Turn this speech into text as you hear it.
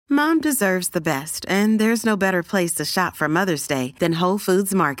Mom deserves the best, and there's no better place to shop for Mother's Day than Whole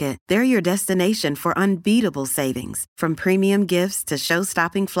Foods Market. They're your destination for unbeatable savings, from premium gifts to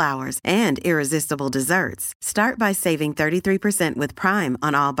show-stopping flowers and irresistible desserts. Start by saving 33% with Prime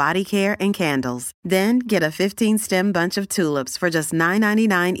on all body care and candles. Then get a 15-stem bunch of tulips for just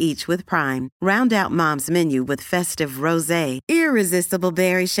 $9.99 each with Prime. Round out Mom's menu with festive rosé, irresistible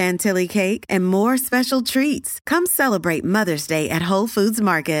berry chantilly cake, and more special treats. Come celebrate Mother's Day at Whole Foods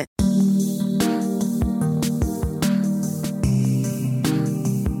Market.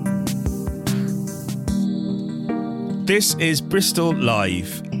 This is Bristol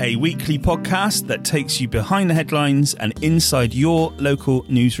Live, a weekly podcast that takes you behind the headlines and inside your local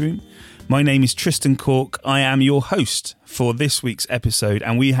newsroom. My name is Tristan Cork. I am your host for this week's episode,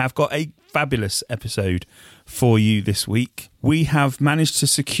 and we have got a fabulous episode for you this week. We have managed to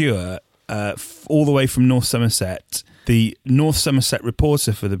secure, all the way from North Somerset, the North Somerset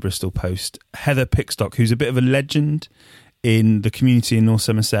reporter for the Bristol Post, Heather Pickstock, who's a bit of a legend in the community in North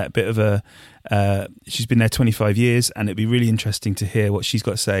Somerset. She's been there 25 years, and it'd be really interesting to hear what she's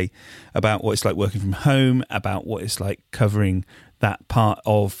got to say about what it's like working from home, about what it's like covering that part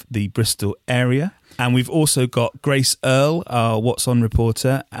of the Bristol area. And we've also got Grace Earle, our What's On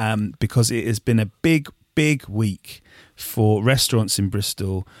reporter, because it has been a big week for restaurants in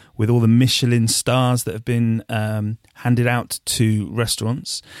Bristol, with all the Michelin stars that have been handed out to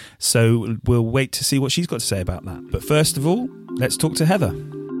restaurants. So we'll wait to see what she's got to say about that. But first of all, let's talk to Heather.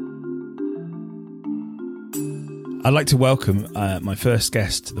 I'd like to welcome my first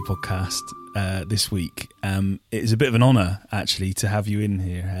guest to the podcast this week. It is a bit of an honour, actually, to have you in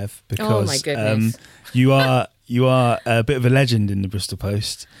here, Hev, because oh my goodness. You are a bit of a legend in the Bristol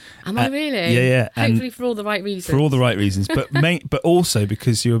Post. Am I really? Yeah. Hopefully for all the right reasons. For all the right reasons, but also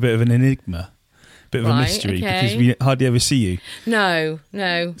because you're a bit of an enigma, bit of a mystery, because we hardly ever see you. No.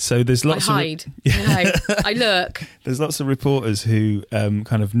 So there's lots I hide. No, I look. There's lots of reporters who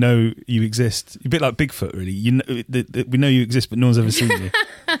kind of know you exist. A bit like Bigfoot, really. You know, we know you exist, but no one's ever seen you.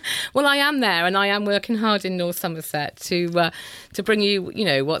 Well, I am there, and I am working hard in North Somerset to bring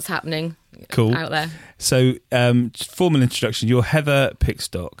you, what's happening. Cool. Out there. So, formal introduction. You're Heather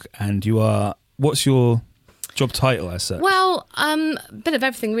Pickstock, and what's your job title as such? Well, a bit of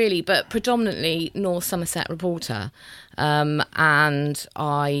everything really, but predominantly North Somerset reporter. And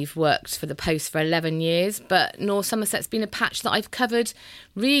I've worked for the Post for 11 years, but North Somerset's been a patch that I've covered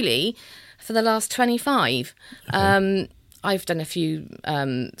really for the last 25. Okay. I've done a few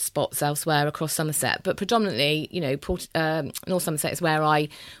spots elsewhere across Somerset, but predominantly, North Somerset is where I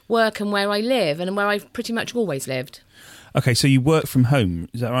work and where I live, and where I've pretty much always lived. Okay, so you work from home,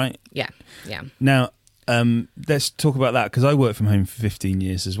 is that right? Yeah. Now, let's talk about that, because I worked from home for 15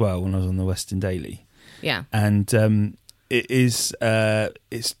 years as well when I was on the Western Daily. Yeah. And it's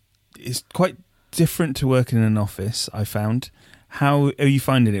quite different to working in an office, I found. How are you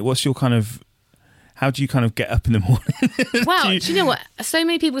finding it? How do you kind of get up in the morning? Well, do you know what? So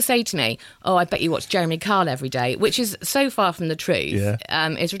many people say to me, "Oh, I bet you watch Jeremy Kyle every day," which is so far from the truth. Yeah.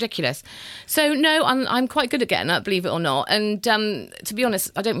 It's ridiculous. So no, I'm quite good at getting up, believe it or not. And to be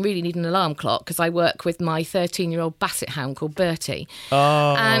honest, I don't really need an alarm clock, because I work with my 13-year-old Basset hound called Bertie.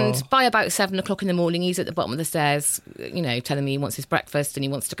 Oh. And by about 7 o'clock in the morning, he's at the bottom of the stairs, telling me he wants his breakfast and he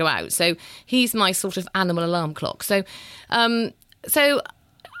wants to go out. So he's my sort of animal alarm clock. So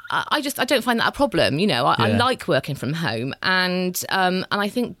I don't find that a problem. I like working from home, and I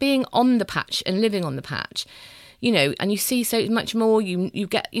think being on the patch and living on the patch, and you see so much more. You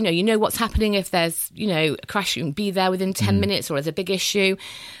get, you know what's happening if there's, a crash. You can be there within 10 minutes, or there's a big issue.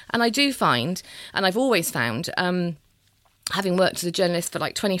 And I do find, and I've always found, having worked as a journalist for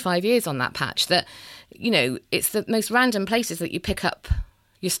like 25 years on that patch, that it's the most random places that you pick up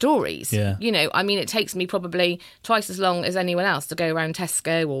your stories. Yeah. It takes me probably twice as long as anyone else to go around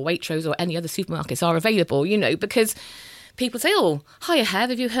Tesco or Waitrose or any other supermarkets are available, because people say, "Oh, hiya,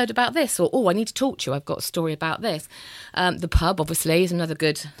 Hev, have you heard about this?" Or, "Oh, I need to talk to you, I've got a story about this." The pub, obviously, is another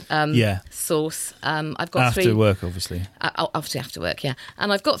good source. I've got after work, obviously. Obviously after work, yeah.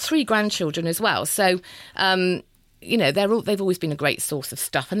 And I've got 3 grandchildren as well. So, they've always been a great source of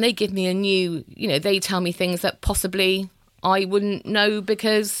stuff. And they give me a new, they tell me things that possibly I wouldn't know,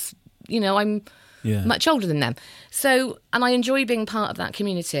 because, I'm much older than them. So, and I enjoy being part of that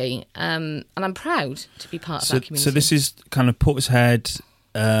community, and I'm proud to be part of that community. So this is kind of Portishead,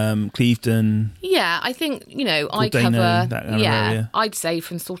 Clevedon. Yeah, I think, I cover, that kind of area. I'd say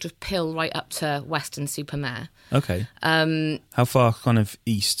from sort of Pill right up to Weston-super-Mare. Okay. How far kind of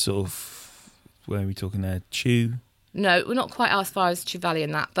east, sort of, where are we talking there? Chew? No, we're not quite as far as Chew Valley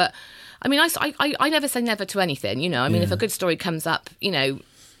and that, but I mean, I never say never to anything, If a good story comes up,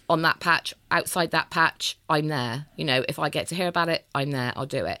 on that patch, outside that patch, I'm there. You know, if I get to hear about it, I'm there, I'll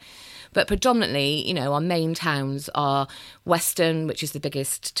do it. But predominantly, you know, our main towns are Weston, which is the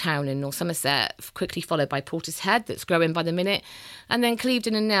biggest town in North Somerset, quickly followed by Portishead, that's growing by the minute, and then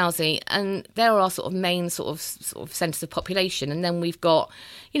Clevedon and Nailsea. And there are our sort of main sort of centres of population. And then we've got,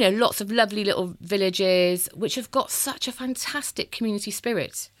 you know, lots of lovely little villages, which have got such a fantastic community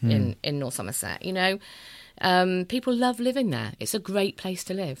spirit in North Somerset, you know. People love living there. It's a great place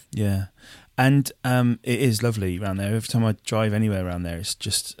to live. Yeah. And it is lovely around there. Every time I drive anywhere around there, it's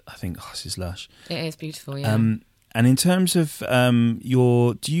just, I think, this is lush. It is beautiful, yeah. And in terms of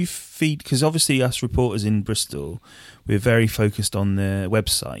do you feed, because obviously us reporters in Bristol, we're very focused on the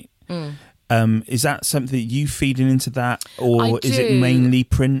website. Is that something that you feeding into that, or is it mainly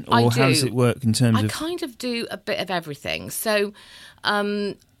print, or how does it work in terms of? I kind of do a bit of everything. So,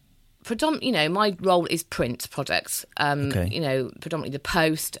 you know, my role is print products. You know, predominantly the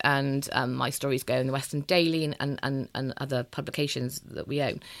Post, and my stories go in the Western Daily and other publications that we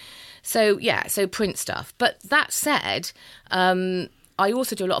own. So yeah, so print stuff. But that said, I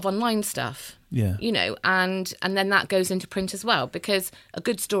also do a lot of online stuff. Yeah. You know, and then that goes into print as well, because a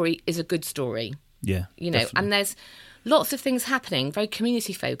good story is a good story. Yeah. You know, definitely. and there's lots of things happening, very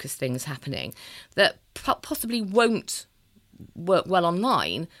community focused things happening that possibly won't work well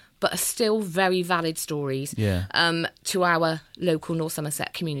online, but are still very valid stories to our local North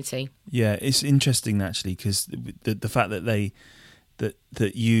Somerset community. Yeah, it's interesting actually, because the fact that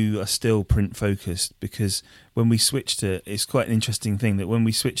that you are still print focused, because when we switched to, it's quite an interesting thing that when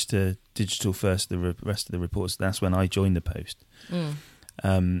we switched to digital first, the rest of the reports, that's when I joined the Post.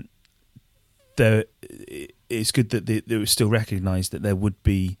 It's good that it was still recognised that there would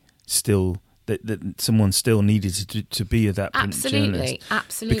be still that someone still needed to be that print journalist.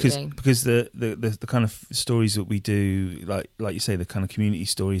 Absolutely. Because the kind of stories that we do, like you say, the kind of community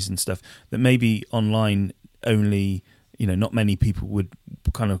stories and stuff that maybe online only, you know, not many people would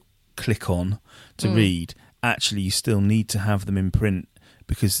kind of click on to read. Actually, you still need to have them in print,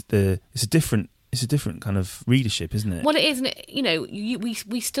 because it's a different kind of readership, isn't it? Well, it is, and you know,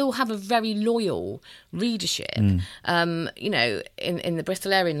 we still have a very loyal readership, you know, in the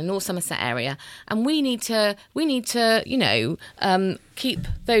Bristol area, in the North Somerset area, and we need to, you know, keep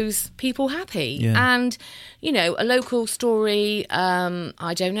those people happy. Yeah. And, you know, a local story,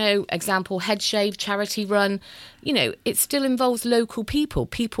 I don't know, example, Head Shave charity run, you know, it still involves local people.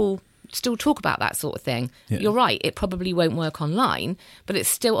 People still talk about that sort of thing. Yeah. You're right, it probably won't work online, but it's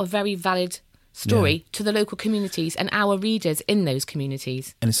still a very valid story to the local communities and our readers in those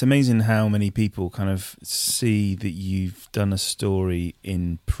communities. And it's amazing how many people kind of see that you've done a story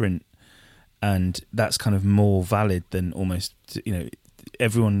in print, and that's kind of more valid than almost, you know,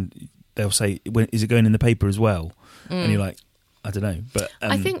 everyone, they'll say, is it going in the paper as well? And you're like, I don't know, but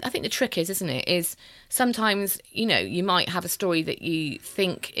I think the trick is, isn't it, is sometimes, you know, you might have a story that you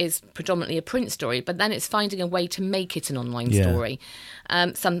think is predominantly a print story, but then it's finding a way to make it an online story.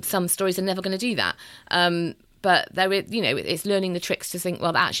 Some stories are never going to do that, but there is, you know, it's learning the tricks to think,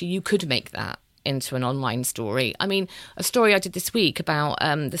 well, actually, you could make that into an online story. I mean, a story I did this week about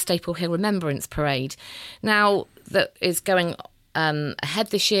the Staple Hill Remembrance Parade. Now that is going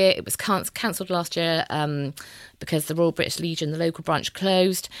ahead this year. It was cancelled last year because the Royal British Legion, the local branch,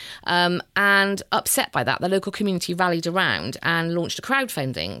 closed. And upset by that, the local community rallied around and launched a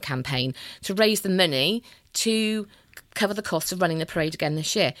crowdfunding campaign to raise the money to cover the cost of running the parade again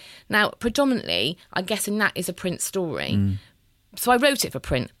this year. Now, predominantly, I'm guessing that is a print story. So I wrote it for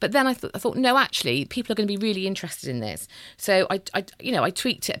print, but then I thought, no, actually, people are going to be really interested in this. So I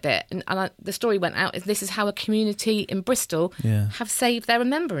tweaked it a bit, and the story went out as this is how a community in Bristol have saved their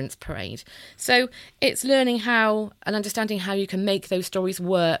remembrance parade. So it's learning how and understanding how you can make those stories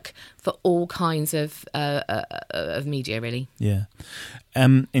work for all kinds of media, really. Yeah.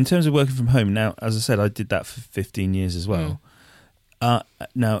 In terms of working from home, now, as I said, I did that for 15 years as well.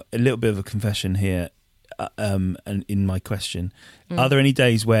 Now, a little bit of a confession here. And in my question, are there any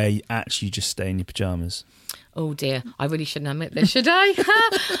days where you actually just stay in your pyjamas? Oh dear, I really shouldn't admit this, should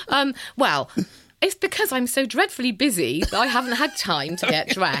I? Well, it's because I'm so dreadfully busy that I haven't had time to get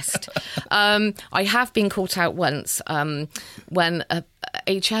dressed. I have been caught out once when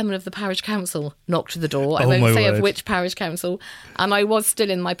a chairman of the parish council knocked at the door. I won't say of which parish council, and I was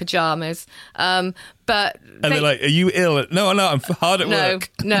still in my pyjamas. But they're like, "Are you ill?" No, I'm hard at work.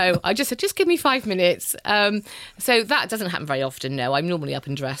 No, I just said, just give me 5 minutes. So that doesn't happen very often. No, I'm normally up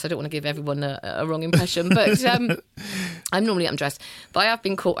and dressed. I don't want to give everyone a wrong impression, but I'm normally up and dressed. But I have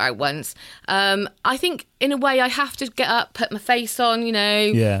been caught out once. I think in a way I have to get up, put my face on,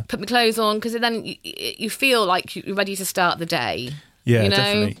 put my clothes on, because then you feel like you're ready to start the day. Yeah, you know?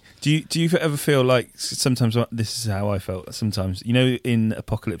 definitely. Do you ever feel like sometimes this is how I felt sometimes? You know, in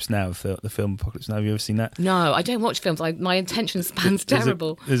Apocalypse Now, the film Apocalypse Now. Have you ever seen that? No, I don't watch films. My attention span's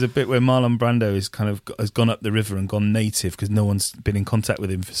terrible. There's a bit where Marlon Brando has gone up the river and gone native because no one's been in contact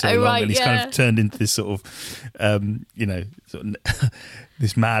with him for so long, right, and he's yeah. kind of turned into this sort of,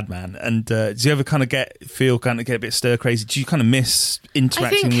 this madman. And do you ever kind of get a bit stir crazy? Do you kind of miss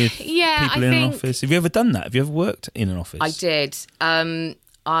interacting with people in an office? Have you ever done that? Have you ever worked in an office? I did.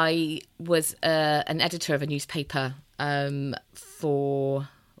 I was an editor of a newspaper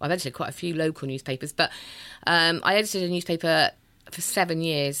I've edited quite a few local newspapers, but I edited a newspaper for 7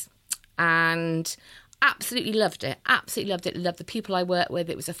 years and absolutely loved it. Loved the people I worked with.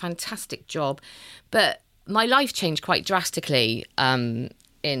 It was a fantastic job. But my life changed quite drastically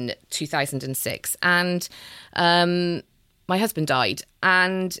in 2006. And my husband died.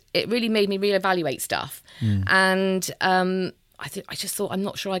 And it really made me reevaluate stuff. And I just thought, I'm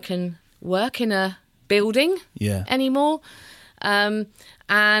not sure I can work in a building anymore. And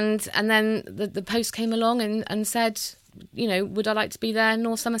then the Post came along and said, would I like to be their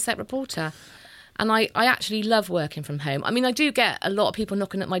North Somerset reporter? And I actually love working from home. I mean, I do get a lot of people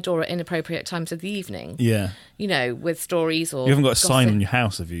knocking at my door at inappropriate times of the evening. Yeah. With stories or... You haven't got a gossip. Sign on your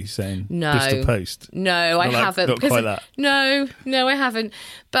house, have you, saying Bristol Post? No, I haven't. Not quite that. No, I haven't.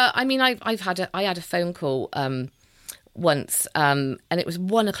 But, I mean, I had a phone call... once and it was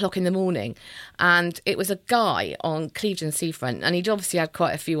 1:00 in the morning and it was a guy on Clevedon Seafront and he'd obviously had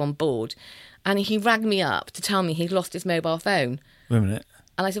quite a few on board and he rang me up to tell me he'd lost his mobile phone. Wait a minute.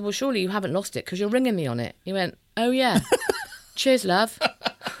 And I said, well, surely you haven't lost it because you're ringing me on it. He went, oh yeah. Cheers, love.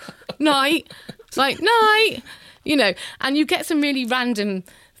 Night. It's like, night. And you get some really random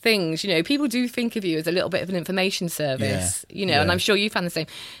things, people do think of you as a little bit of an information service, and I'm sure you found the same.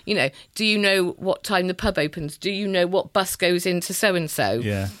 Do you know what time the pub opens? Do you know what bus goes into so-and-so?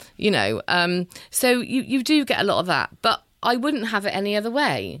 So you do get a lot of that, but I wouldn't have it any other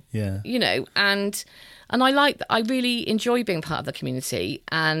way. And I really enjoy being part of the community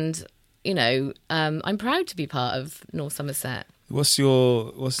and, I'm proud to be part of North Somerset.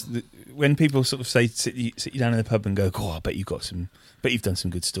 When people sort of say sit you down in the pub and go, I bet you've done some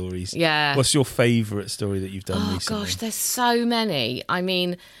good stories. Yeah. What's your favourite story that you've done recently? Oh gosh, there's so many. I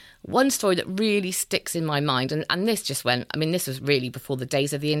mean, one story that really sticks in my mind, and this just went, this was really before the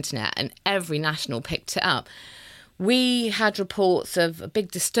days of the internet, and every national picked it up. We had reports of a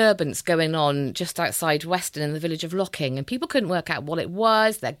big disturbance going on just outside Weston in the village of Locking, and people couldn't work out what it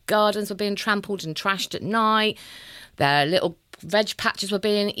was. Their gardens were being trampled and trashed at night. Their little veg patches were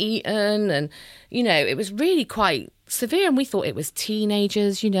being eaten, and, it was really quite severe, and we thought it was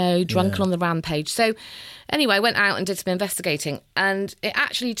teenagers, drunken on the rampage. So anyway, I went out and did some investigating, and it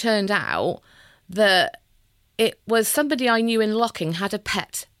actually turned out that it was somebody I knew in Locking had a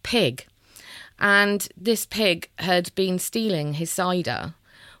pet pig, and this pig had been stealing his cider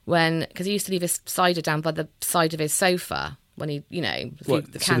because he used to leave his cider down by the side of his sofa when he,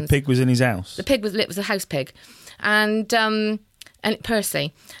 the cans. So the pig was in his house? The pig was a house pig, and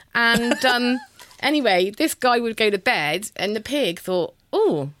Percy, and anyway, this guy would go to bed, and the pig thought,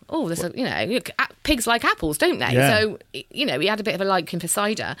 there's pigs like apples, don't they? Yeah. So, he had a bit of a liking for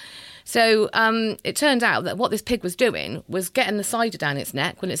cider. So it turned out that what this pig was doing was getting the cider down its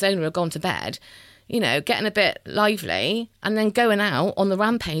neck when its owner had gone to bed, getting a bit lively, and then going out on the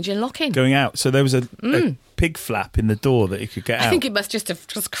rampage and Locking. Going out. So there was a pig flap in the door that it could get out. I think it must just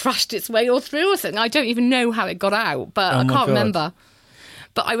have crashed its way all through or something. I don't even know how it got out, but I can't remember.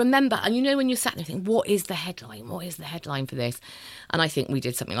 But I remember, and when you're sat there thinking, what is the headline? What is the headline for this? And I think we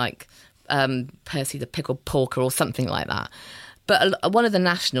did something like Percy the Pickled Porker or something like that. But one of the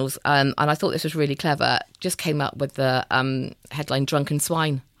nationals, and I thought this was really clever, just came up with the headline Drunken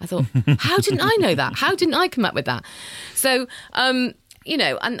Swine. I thought, how didn't I know that? How didn't I come up with that? So... and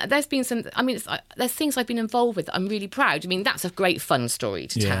there's been some, there's things I've been involved with that I'm really proud. That's a great fun story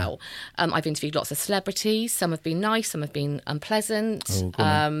to tell. I've interviewed lots of celebrities. Some have been nice, some have been unpleasant.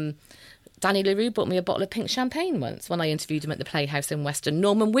 Danny LaRue bought me a bottle of pink champagne once when I interviewed him at the Playhouse in Weston.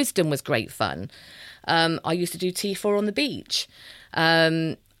 Norman Wisdom was great fun. I used to do T4 on the beach.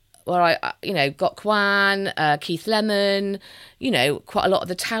 Where I got Kwan, Keith Lemon, quite a lot of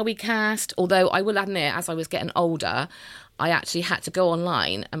the Towie cast. Although I will admit, as I was getting older, I actually had to go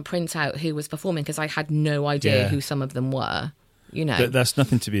online and print out who was performing because I had no idea who some of them were. That's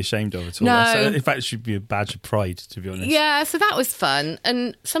nothing to be ashamed of at all. No. In fact, it should be a badge of pride, to be honest. Yeah, so that was fun.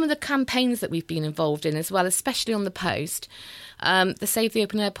 And some of the campaigns that we've been involved in as well, especially on the Post, the Save the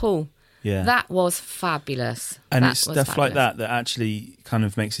Open Air Pool. Yeah, that was fabulous. And it's stuff like that actually kind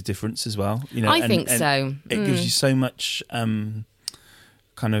of makes a difference as well. I think so. It gives you so much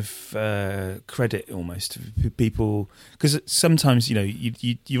kind of credit almost to people, because sometimes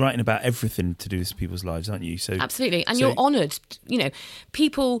you're writing about everything to do with people's lives, aren't you? So absolutely, and you're honoured.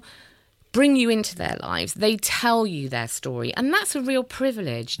 People bring you into their lives. They tell you their story, and that's a real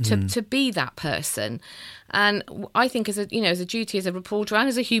privilege to be that person. And I think as a duty, as a reporter and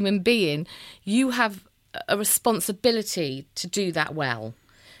as a human being, you have a responsibility to do that well.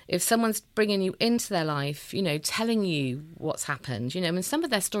 If someone's bringing you into their life, telling you what's happened, and some of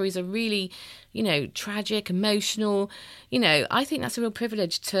their stories are really, tragic, emotional, I think that's a real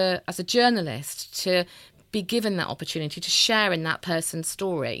privilege as a journalist, to be given that opportunity to share in that person's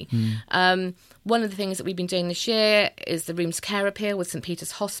story. One of the things that we've been doing this year is the Rooms Care Appeal with St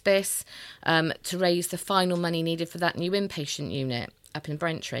Peter's Hospice, to raise the final money needed for that new inpatient unit up in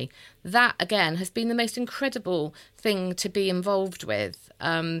Braintree. That, again, has been the most incredible thing to be involved with.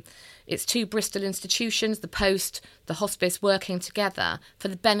 It's two Bristol institutions, the Post, the Hospice, working together for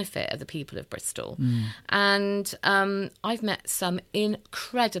the benefit of the people of Bristol. And I've met some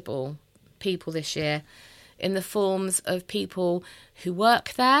incredible people this year in the forms of people who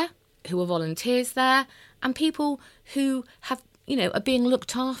work there, who are volunteers there, and people who have, are being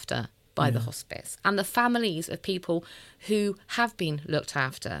looked after by the hospice, and the families of people who have been looked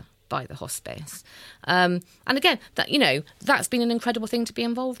after by the hospice. And again, that's been an incredible thing to be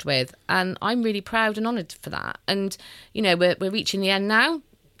involved with, and I'm really proud and honoured for that. And we're reaching the end now.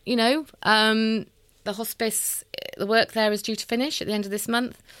 The hospice, the work there is due to finish at the end of this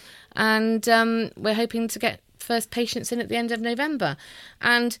month, and we're hoping to get first patients in at the end of November.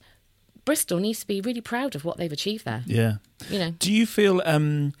 And Bristol needs to be really proud of what they've achieved there. Yeah. Do you feel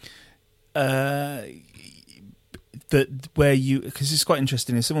that where you, because it's quite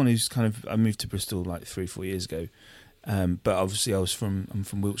interesting, as someone who's I moved to Bristol like 3-4 years ago, but obviously I'm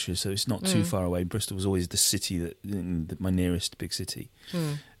from Wiltshire, so it's not too far away. Bristol was always the city my nearest big city,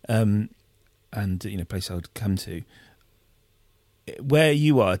 and place I would come to. Where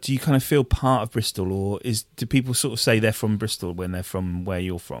you are, do you kind of feel part of Bristol, or do people sort of say they're from Bristol when they're from where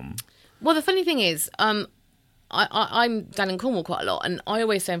you're from? Well, the funny thing is, I'm down in Cornwall quite a lot, and I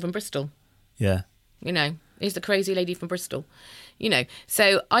always say I'm from Bristol. Yeah. He's the crazy lady from Bristol.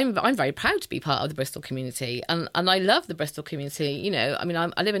 So I'm very proud to be part of the Bristol community, and I love the Bristol community. I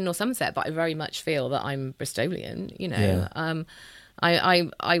live in North Somerset, but I very much feel that I'm Bristolian. Yeah.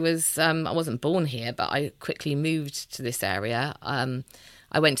 I wasn't born here, but I quickly moved to this area.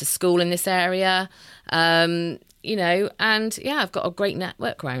 I went to school in this area, and I've got a great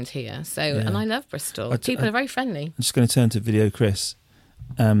network around here. So, and I love Bristol. People are very friendly. I'm just going to turn to video, Chris,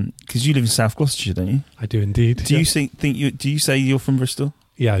 because you live in South Gloucestershire, don't you? I do indeed. Do you say you're from Bristol?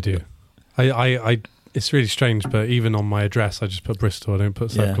 Yeah, I do. I it's really strange, but even on my address, I just put Bristol. I don't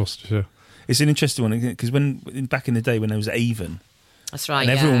put South Gloucestershire. It's an interesting one, because back in the day when there was Avon. That's right. And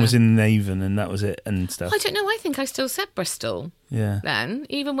everyone was in Avon, and that was it, and stuff. I don't know. I think I still said Bristol. Yeah. Then,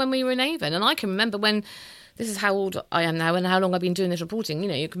 even when we were in Avon, and I can remember when. This is how old I am now, and how long I've been doing this reporting.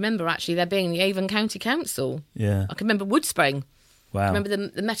 You can remember actually there being the Avon County Council. Yeah. I can remember Woodspring. Wow. I remember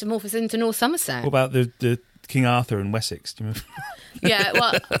the metamorphosis into North Somerset. What about the King Arthur and Wessex? Do you remember? Yeah.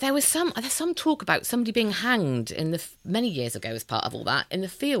 Well, there's some talk about somebody being hanged many years ago as part of all that in the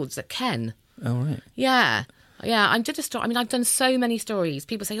fields at Ken. Oh right. Yeah. Yeah, I did a story. I've done so many stories.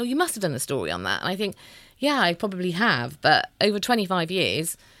 People say, "Oh, you must have done a story on that." And I think, yeah, I probably have. But over 25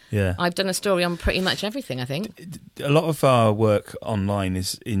 years, I've done a story on pretty much everything, I think. A lot of our work online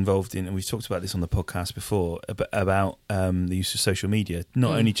is involved in, and we've talked about this on the podcast before, about the use of social media,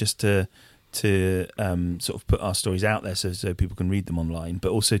 not only just to sort of put our stories out there so people can read them online,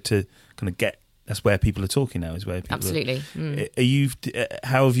 but also to kind of that's where people are talking now, is where people Absolutely.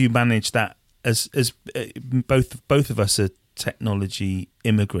 How have you managed that? As both of us are technology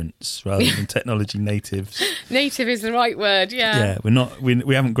immigrants rather than technology natives. Native is the right word. Yeah. Yeah,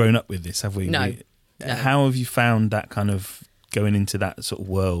 we haven't grown up with this, have we? No. How have you found that kind of going into that sort of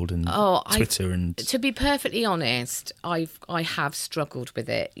world and Twitter and? To be perfectly honest, I have struggled with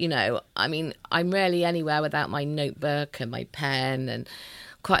it. I'm rarely anywhere without my notebook and my pen, and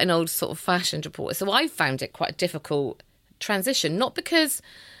quite an old sort of fashioned reporter. So I found it quite a difficult transition, not because.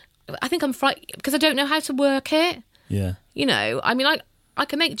 I think I'm frightened because I don't know how to work it. Yeah. I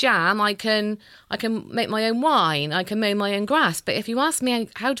can make jam, I can make my own wine, I can mow my own grass. But if you ask me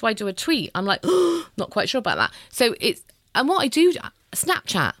how do I do a tweet, I'm like, not quite sure about that. So and what I do,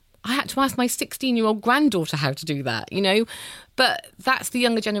 Snapchat. I had to ask my 16-year-old granddaughter how to do that, But that's the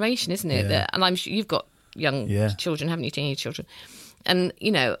younger generation, isn't it? Yeah. And I'm sure you've got young children, haven't you? Teenage children. And,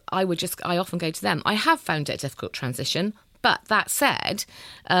 I often go to them. I have found it a difficult transition. But that said,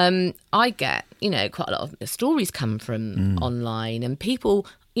 I get, quite a lot of stories come from online, and people,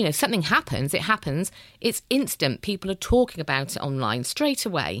 something happens, it happens, it's instant. People are talking about it online straight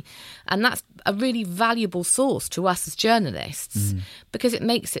away. And that's a really valuable source to us as journalists because it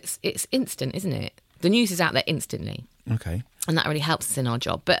makes it's instant, isn't it? The news is out there instantly. Okay. And that really helps us in our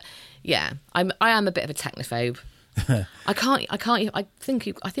job. But yeah, I am a bit of a technophobe. I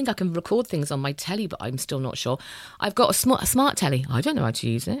think I can record things on my telly, but I'm still not sure. I've got a smart telly. I don't know how to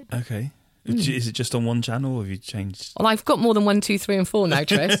use it. Okay. Is it just on one channel, or have you changed? Well, I've got more than 1, 2, 3 and 4 now,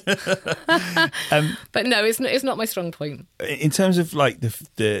 Tris. But no, it's not my strong point. In terms of like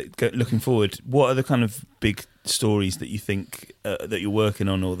the looking forward, what are the kind of big stories that you think that you're working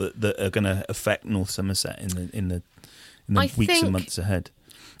on, or that are going to affect North Somerset in the weeks and months ahead?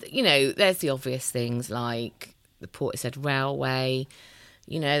 There's the obvious things like the Portishead Railway.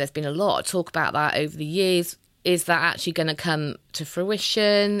 There's been a lot of talk about that over the years. Is that actually going to come to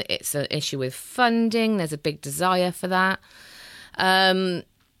fruition? It's an issue with funding. There's a big desire for that.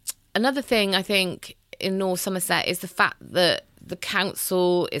 Another thing I think in North Somerset is the fact that the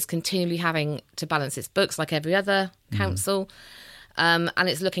council is continually having to balance its books like every other council. And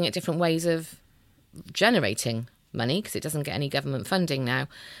it's looking at different ways of generating money because it doesn't get any government funding now.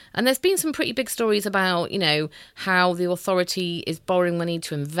 And there's been some pretty big stories about, how the authority is borrowing money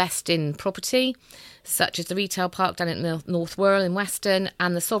to invest in property, such as the retail park down at North Wirral in Weston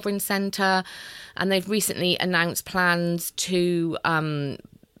and the Sovereign Centre. And they've recently announced plans to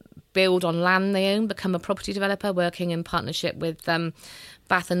build on land they own, become a property developer, working in partnership with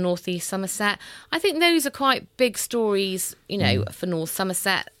Bath and North East Somerset. I think those are quite big stories, for North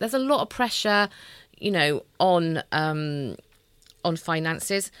Somerset. There's a lot of pressure on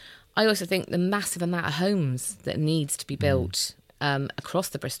finances. I also think the massive amount of homes that needs to be built across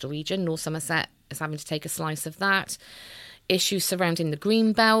the Bristol region. North Somerset is having to take a slice of that. Issues surrounding the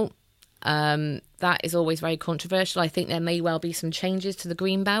Green Belt. That is always very controversial. I think there may well be some changes to the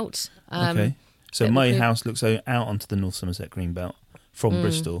Green Belt. Okay. So my house looks out onto the North Somerset Green Belt from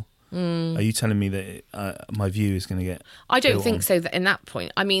Bristol. Are you telling me that my view is going to get... I don't think so in that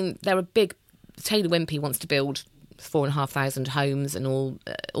point. I mean, there are big... Taylor Wimpey wants to build 4,500 homes and all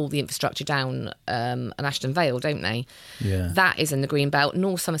the infrastructure down Ashton Vale, don't they? Yeah. That is in the Green Belt.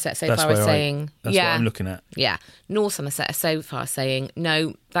 North Somerset so far are saying... That's what I'm looking at. Yeah. North Somerset are so far saying,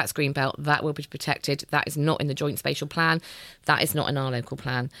 no, that's Green Belt, that will be protected. That is not in the Joint Spatial Plan. That is not in our local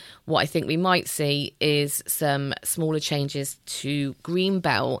plan. What I think we might see is some smaller changes to Green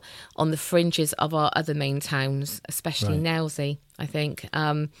Belt on the fringes of our other main towns, especially Nailsea, I think.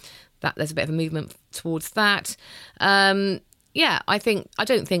 That there's a bit of a movement towards that. I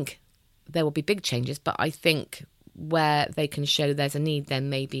don't think there will be big changes, but I think where they can show there's a need, there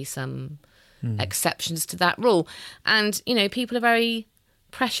may be some exceptions to that rule. And, people are very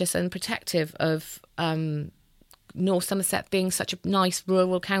precious and protective of North Somerset being such a nice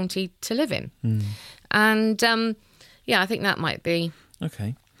rural county to live in. And, I think that might be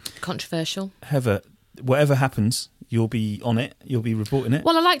controversial. Heather, whatever happens... You'll be on it? You'll be reporting it?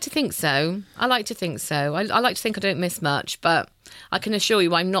 Well, I like to think so. I like to think I don't miss much, but I can assure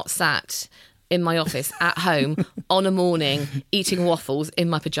you I'm not sat in my office at home on a morning eating waffles in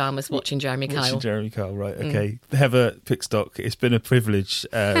my pyjamas watching Jeremy Kyle. Right, okay. Heather Pickstock, it's been a privilege.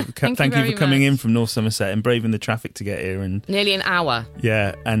 Thank you for coming in from North Somerset and braving the traffic to get here. And nearly an hour.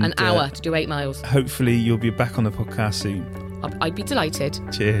 Yeah. And an hour to do 8 miles. Hopefully you'll be back on the podcast soon. I'd be delighted.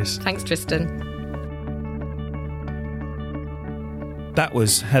 Cheers. Thanks, Tristan. That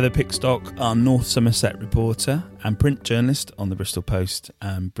was Heather Pickstock, our North Somerset reporter and print journalist on the Bristol Post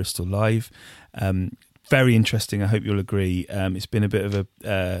and Bristol Live. Very interesting. I hope you'll agree. It's been a bit of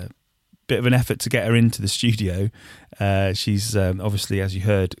an effort to get her into the studio. She's obviously, as you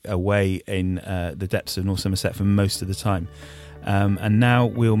heard, away in the depths of North Somerset for most of the time. And now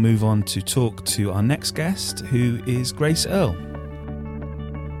we'll move on to talk to our next guest, who is Grace Earle.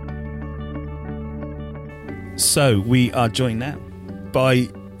 So we are joined now by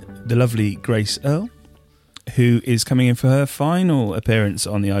the lovely Grace Earle, who is coming in for her final appearance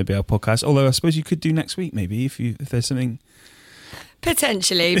on the IBL podcast. Although I suppose you could do next week, maybe, if there's something.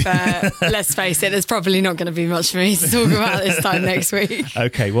 Potentially, but let's face it, there's probably not going to be much for me to talk about this time next week.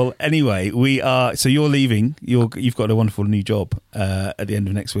 Okay, well, anyway, so you're leaving. You've got a wonderful new job at the end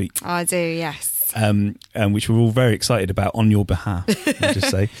of next week. I do, yes. Which we're all very excited about on your behalf, I'll just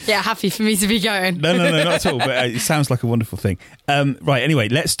say. Yeah, happy for me to be going. No, not at all, but it sounds like a wonderful thing. Right, anyway,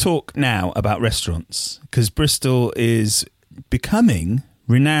 let's talk now about restaurants, because Bristol is becoming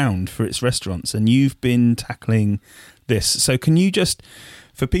renowned for its restaurants, and you've been tackling this. So can you just,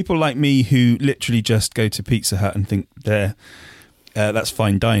 for people like me who literally just go to Pizza Hut and think that's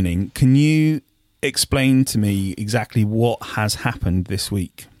fine dining, can you explain to me exactly what has happened this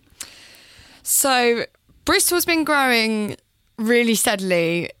week? So Bristol's been growing really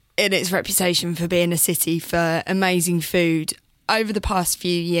steadily in its reputation for being a city for amazing food over the past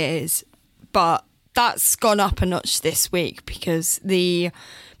few years, but that's gone up a notch this week because the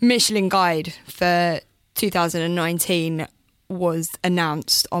Michelin Guide for 2019 was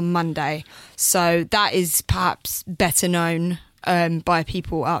announced on Monday. So that is perhaps better known by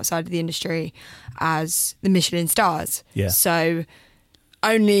people outside of the industry as the Michelin stars. Yeah. So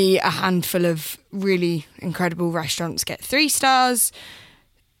only a handful of really incredible restaurants get 3 stars,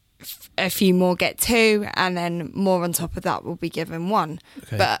 a few more get 2, and then more on top of that will be given 1.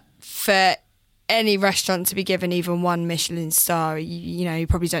 Okay. But for any restaurant to be given even 1 Michelin star, you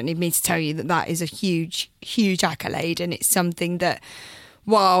probably don't need me to tell you that is a huge, huge accolade, and it's something that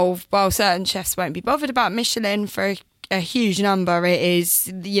while certain chefs won't be bothered about Michelin, for a huge number, it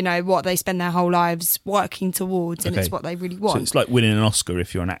is, what they spend their whole lives working towards, and it's what they really want. So it's like winning an Oscar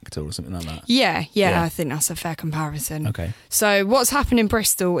if you're an actor or something like that. Yeah, I think that's a fair comparison. Okay. So what's happened in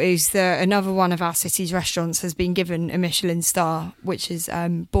Bristol is that another one of our city's restaurants has been given a Michelin star, which is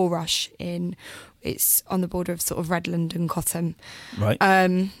Bulrush it's on the border of sort of Redland and Cotton. Right.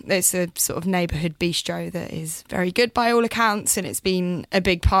 It's a sort of neighbourhood bistro that is very good by all accounts, and it's been a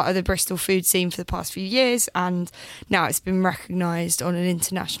big part of the Bristol food scene for the past few years, and now it's been recognised on an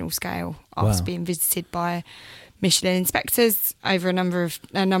international scale after being visited by Michelin inspectors over a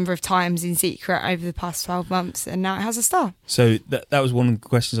number of times in secret over the past 12 months, and now it has a star. So that was one of the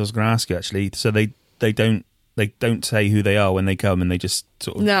questions I was going to ask you, actually. So they don't say who they are when they come, and they just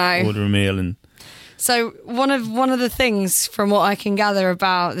sort of order a meal and... So one of the things from what I can gather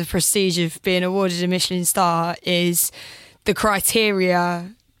about the prestige of being awarded a Michelin star is the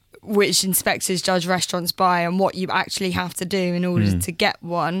criteria which inspectors judge restaurants by, and what you actually have to do in order to get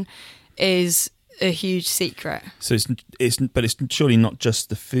one is a huge secret. So it's surely not just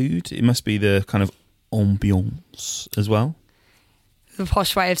the food. It must be the kind of ambiance as well. The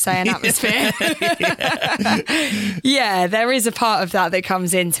posh way of saying atmosphere. Yeah, there is a part of that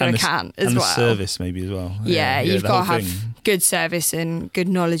comes into account as well. And the service maybe as well. Yeah, you've got to have good service and good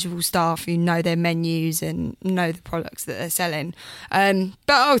knowledgeable staff who know their menus and know the products that they're selling. But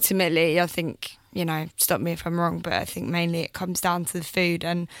ultimately, I think, stop me if I'm wrong, but I think mainly it comes down to the food,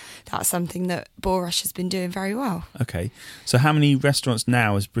 and that's something that Bulrush has been doing very well. Okay. So how many restaurants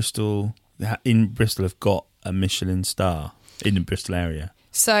now in Bristol have got a Michelin star? In the Bristol area?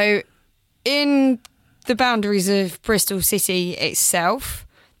 So in the boundaries of Bristol City itself,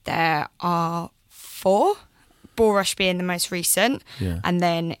 there are 4, Bulrush being the most recent. Yeah. And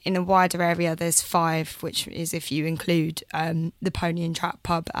then in the wider area, there's 5, which is if you include the Pony and Trap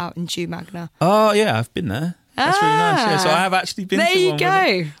pub out in Dew Magna. Oh, yeah, I've been there. That's really nice. Yeah, so I have actually been to one. There you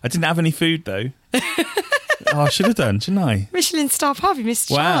go. I didn't have any food, though. I should have done, shouldn't I? Michelin star pub, you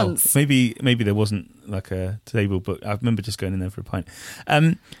missed a chance. Maybe there wasn't like a table, but I remember just going in there for a pint.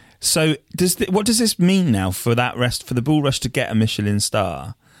 So what does this mean now for the Bulrush to get a Michelin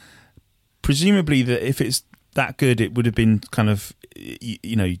star? Presumably that if it's that good, it would have been kind of,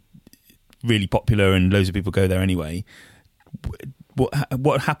 really popular and loads of people go there anyway.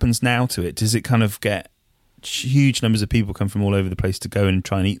 What happens now to it? Does it kind of get huge numbers of people come from all over the place to go and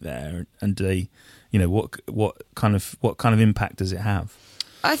try and eat there? And do they... what kind of impact does it have?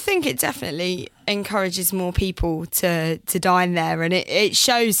 I think it definitely encourages more people to dine there, and it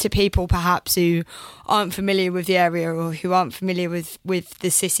shows to people perhaps who aren't familiar with the area or who aren't familiar with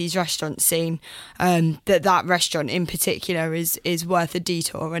the city's restaurant scene, that restaurant in particular is worth a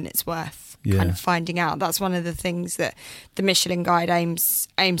detour, and it's worth kind of finding out. That's one of the things that the Michelin Guide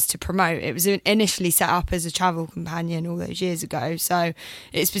aims to promote. It was initially set up as a travel companion all those years ago, so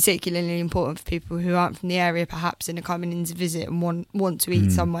it's particularly important for people who aren't from the area perhaps and are coming in to visit and want to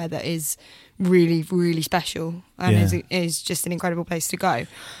eat somewhere that is really, really special and is just an incredible place to go.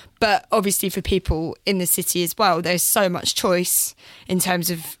 But obviously for people in the city as well, there's so much choice in terms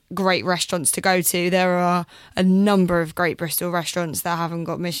of great restaurants to go to. There are a number of great Bristol restaurants that haven't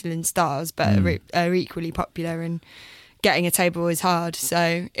got Michelin stars but are equally popular, and getting a table is hard.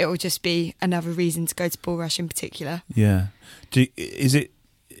 So it will just be another reason to go to Bulrush in particular. Yeah. Is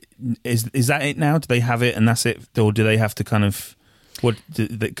that it now? Do they have it and that's it? Or do they have to kind of...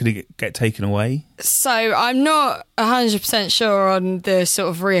 could it get taken away? So I'm not 100% sure on the sort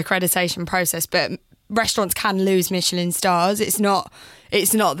of reaccreditation process, but restaurants can lose Michelin stars. It's not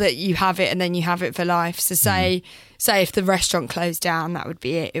that you have it and then you have it for life. So say if the restaurant closed down, that would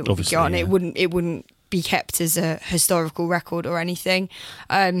be it. It would be gone. Yeah. It wouldn't be kept as a historical record or anything.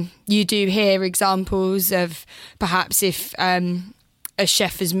 You do hear examples of perhaps if a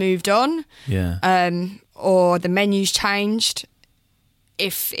chef has moved on, or the menu's changed.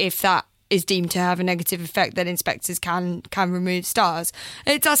 If that is deemed to have a negative effect, then inspectors can remove stars.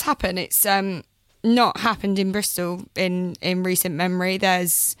 It does happen. It's not happened in Bristol in recent memory.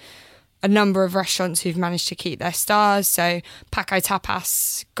 There's a number of restaurants who've managed to keep their stars. So Paco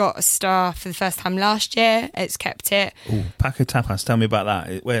Tapas got a star for the first time last year. It's kept it. Ooh, Paco Tapas, tell me about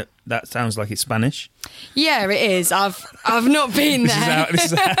that. That sounds like it's Spanish. Yeah, it is. I've not been there.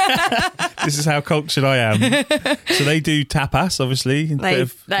 This is how cultured I am. So they do tapas, obviously. They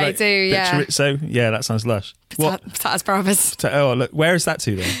do, yeah. Chorizo. Yeah, that sounds lush. Patatas bravas. Oh, look, where is that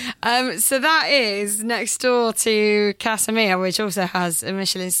to then? So that is next door to Casa Mia, which also has a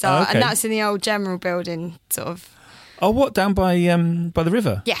Michelin star. Oh, okay. And that's in the old General building, sort of. Oh, what, down by the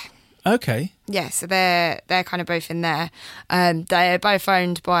river? Yeah. Okay. Yeah, so they're kind of both in there. They're both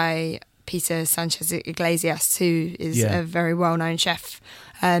owned by Peter Sanchez Iglesias, who is a very well-known chef.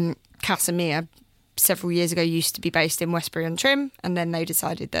 Casa Mia, several years ago, used to be based in Westbury-on-Trim, and then they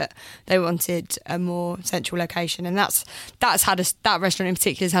decided that they wanted a more central location, and that restaurant in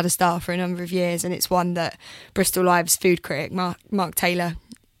particular has had a star for a number of years, and it's one that Bristol Live's food critic Mark Taylor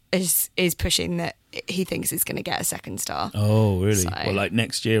is pushing, that he thinks it's going to get a second star. Oh, really? So, well, like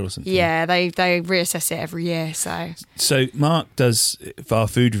next year or something? Yeah, they reassess it every year. So Mark does our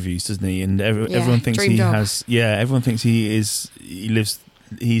food reviews, doesn't he? And everyone thinks he has. Yeah, everyone thinks he's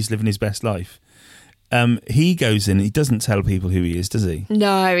living his best life. He goes in. He doesn't tell people who he is, does he?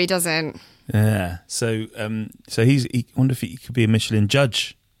 No, he doesn't. Yeah. So he wonder if he could be a Michelin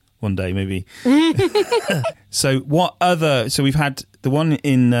judge one day, maybe. So what other? So we've had the one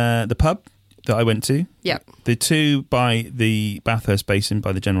in the pub that I went to. Yep. The two by the Bathurst Basin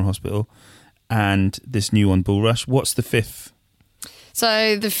by the General Hospital, and this new one, Bulrush. What's the fifth?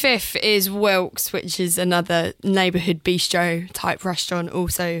 So the fifth is Wilkes, which is another neighbourhood bistro type restaurant,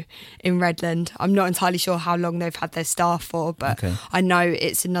 also in Redland. I'm not entirely sure how long they've had their staff for, but I know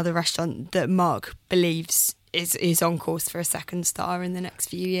it's another restaurant that Mark believes is on course for a second star in the next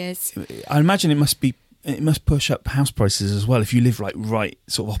few years. I imagine it must push up house prices as well if you live like right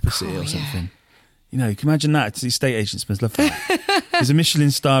sort of opposite or something. You know, you can imagine that. The estate agents must love that. There's a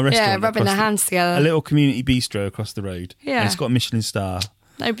Michelin star restaurant. Yeah, rubbing their hands together. A little community bistro across the road. Yeah. And it's got a Michelin star.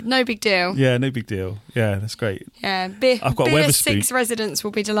 No big deal. Yeah, no big deal. Yeah, that's great. Yeah, I've got Beer 6 residents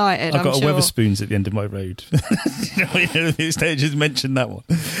will be delighted. I've got sure. a Wetherspoons at the end of my road. The estate agents mentioned that one.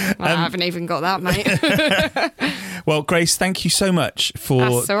 I haven't even got that, mate. Well, Grace, thank you so much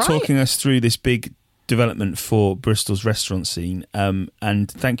for talking us through this big development for Bristol's restaurant scene, and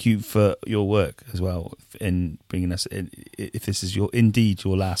thank you for your work as well in bringing us in, if this is indeed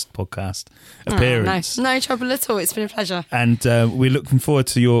your last podcast appearance. No trouble at all. It's been a pleasure, and we're looking forward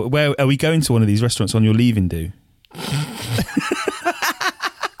to where are we going to one of these restaurants on your leaving do?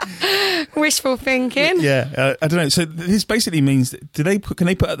 Wishful thinking. Yeah, I don't know. So this basically means, can they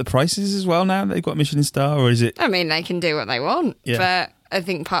put up the prices as well now they've got a Michelin star, or is it? I mean, they can do what they want, but I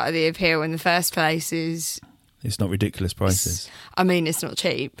think part of the appeal in the first place is it's not ridiculous prices. It's not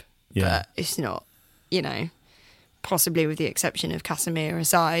cheap, but it's not, possibly with the exception of Casa Mia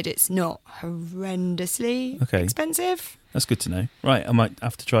aside, it's not horrendously expensive. That's good to know. Right, I might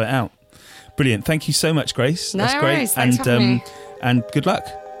have to try it out. Brilliant. Thank you so much, Grace. No That's great. Worries. Thanks for having me. And good luck.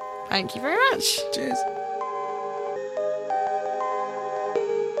 Thank you very much. Cheers.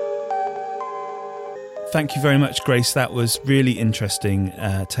 Thank you very much, Grace. That was really interesting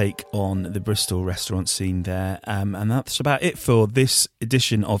take on the Bristol restaurant scene there. And that's about it for this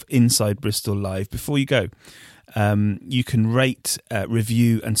edition of Inside Bristol Live. Before you go, you can rate,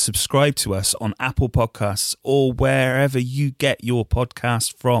 review and subscribe to us on Apple Podcasts or wherever you get your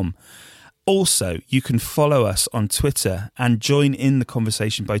podcast from. Also, you can follow us on Twitter and join in the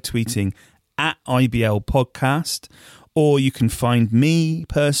conversation by tweeting at IBL Podcast, or you can find me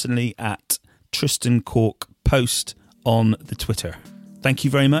personally at Tristan Cork Post on the Twitter. Thank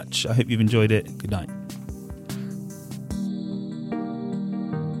you very much. I hope you've enjoyed it. Good night.